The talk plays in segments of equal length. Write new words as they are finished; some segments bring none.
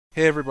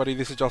Hey everybody,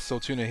 this is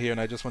JusticeSoulTuna here,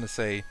 and I just want to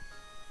say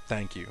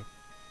thank you.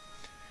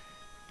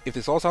 If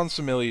this all sounds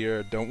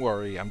familiar, don't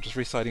worry, I'm just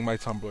reciting my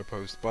Tumblr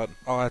post, but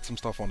I'll add some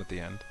stuff on at the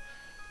end.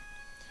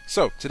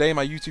 So, today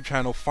my YouTube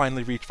channel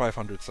finally reached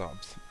 500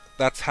 subs.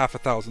 That's half a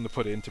thousand to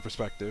put it into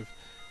perspective.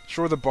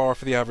 Sure, the bar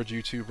for the average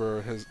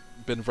YouTuber has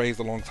been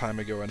raised a long time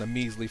ago, and a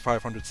measly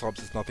 500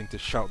 subs is nothing to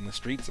shout in the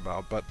streets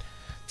about, but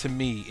to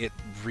me, it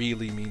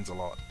really means a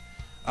lot.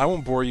 I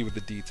won't bore you with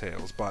the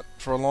details, but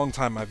for a long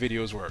time my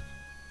videos were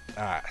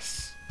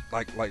ass.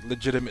 Like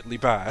legitimately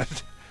bad.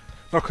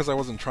 Not because I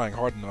wasn't trying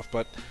hard enough,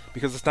 but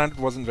because the standard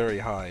wasn't very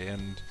high,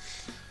 and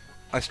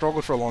I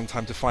struggled for a long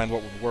time to find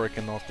what would work,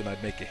 and often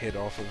I'd make a hit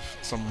off of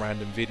some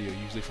random video,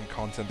 usually from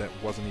content that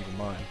wasn't even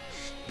mine.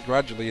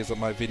 Gradually, as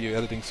my video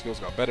editing skills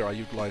got better, I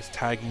utilized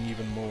tagging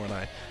even more, and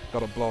I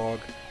got a blog.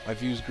 My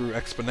views grew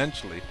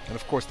exponentially, and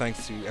of course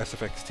thanks to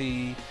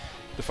SFXT,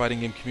 the fighting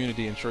game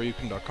community, and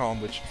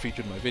shoryuken.com, which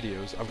featured my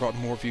videos, I've gotten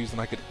more views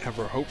than I could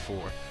ever hope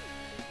for.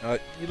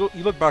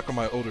 You look back on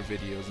my older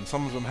videos, and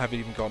some of them haven't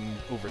even gotten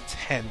over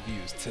 10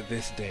 views to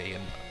this day,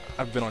 and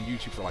I've been on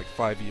YouTube for like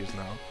 5 years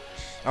now.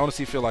 I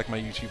honestly feel like my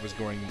YouTube was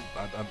going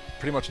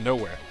pretty much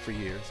nowhere for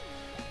years,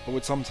 but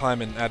with some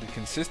time and added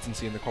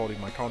consistency in the quality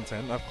of my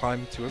content, I've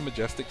climbed to a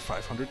majestic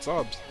 500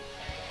 subs.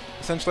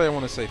 Essentially, I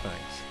want to say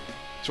thanks.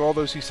 To all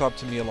those who subbed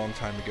to me a long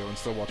time ago and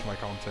still watch my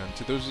content,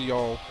 to those of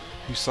y'all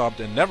who subbed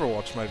and never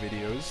watched my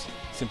videos,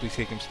 simply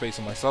taking space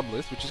on my sub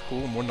list, which is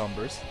cool, more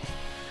numbers.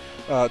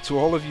 To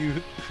all of you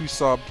who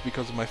subbed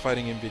because of my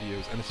fighting game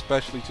videos, and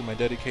especially to my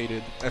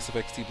dedicated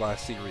SFXT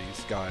Blast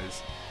series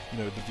guys,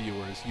 the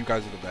viewers, you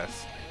guys are the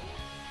best.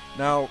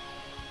 Now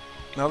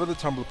that the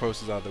Tumblr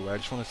post is out of the way, I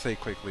just want to say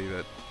quickly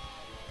that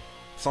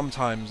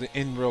sometimes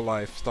in real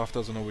life stuff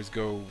doesn't always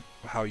go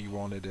how you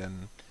want it,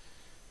 and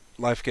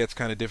life gets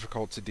kind of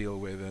difficult to deal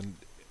with, and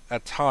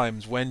at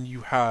times when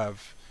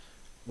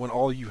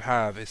all you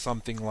have is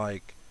something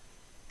like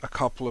a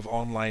couple of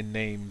online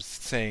names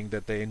saying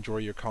that they enjoy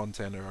your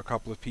content, or a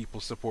couple of people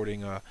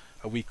supporting a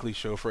weekly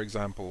show, for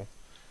example,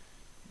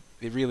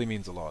 it really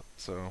means a lot.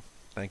 So,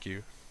 thank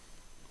you.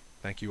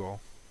 Thank you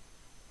all.